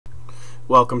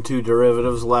Welcome to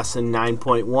Derivatives Lesson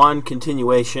 9.1,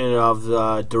 continuation of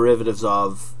the derivatives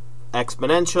of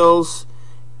exponentials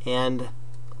and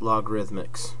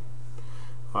logarithmics.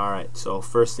 Alright, so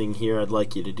first thing here I'd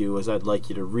like you to do is I'd like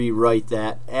you to rewrite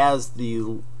that as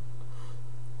the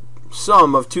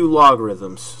sum of two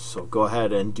logarithms. So go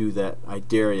ahead and do that, I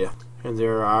dare you. And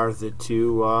there are the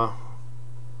two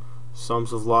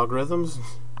sums of logarithms.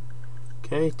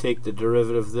 Okay, take the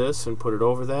derivative of this and put it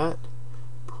over that,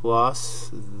 plus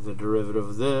the derivative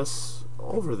of this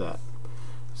over that.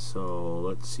 So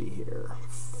let's see here,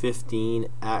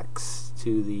 15x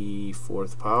to the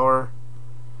fourth power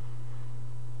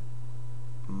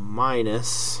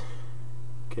minus,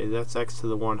 okay, that's x to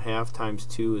the 1/2 times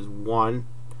 2 is 1.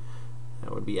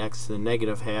 That would be x to the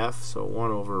negative half, so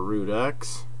 1 over root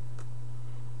x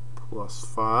plus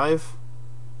 5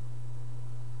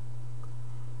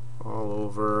 all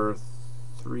over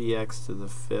 3x to the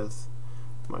 5th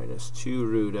minus 2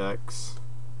 root x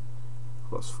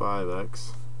plus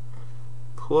 5x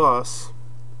plus,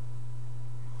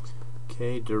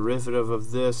 okay, derivative of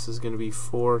this is going to be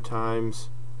 4 times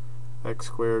x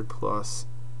squared plus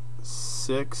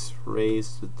 6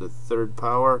 raised to the third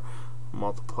power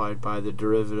multiplied by the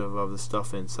derivative of the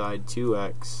stuff inside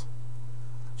 2x,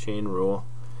 chain rule,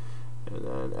 and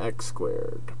then x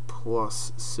squared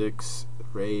plus 6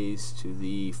 raised to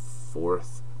the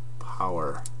fourth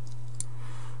power.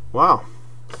 Wow.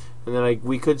 And then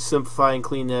we could simplify and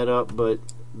clean that up, but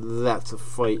that's a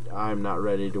fight I'm not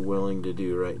willing to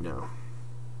do right now.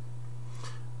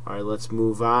 Alright, let's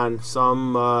move on.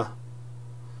 Some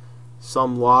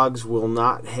logs will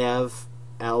not have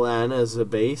ln as a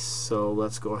base, so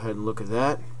let's go ahead and look at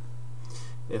that.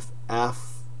 If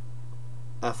f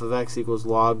of x equals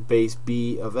log base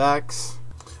b of x,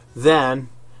 then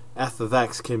f of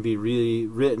x can be really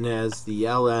written as the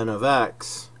ln of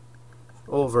x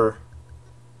over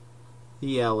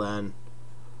the ln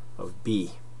of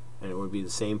b, and it would be the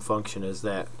same function as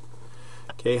that.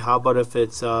 Okay, how about if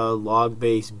it's log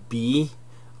base b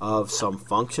of some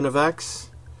function of x?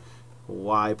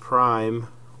 Y prime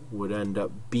would end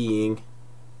up being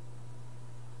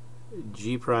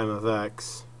g prime of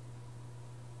x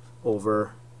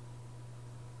over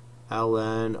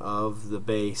ln of the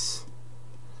base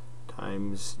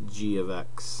times g of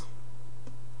x.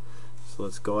 So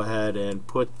let's go ahead and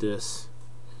put this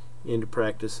into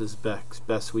practice as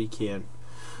best we can.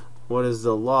 What is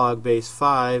the log base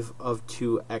 5 of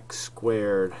 2x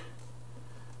squared?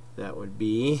 That would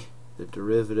be the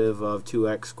derivative of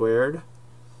 2x squared,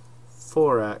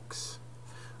 4x,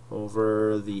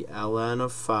 over the ln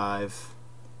of 5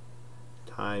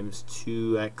 times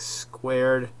 2x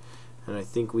squared, and I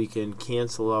think we can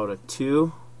cancel out a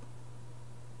 2.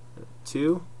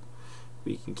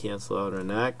 We can cancel out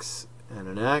an x and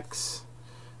an x,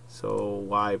 so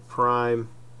y prime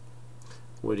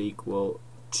would equal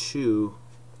 2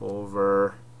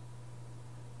 over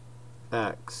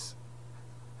x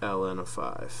ln of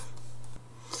 5.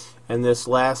 And this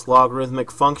last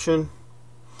logarithmic function,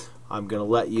 I'm going to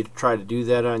let you try to do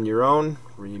that on your own.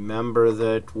 Remember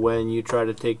that when you try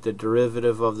to take the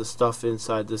derivative of the stuff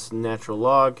inside this natural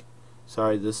log,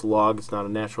 sorry, this log, it's not a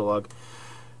natural log,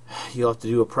 you'll have to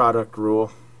do a product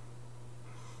rule.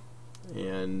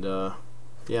 And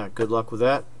yeah, good luck with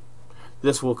that.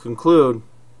 This will conclude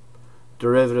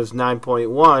Derivatives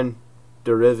 9.1,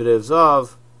 derivatives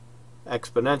of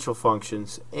exponential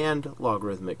functions and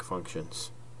logarithmic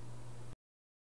functions.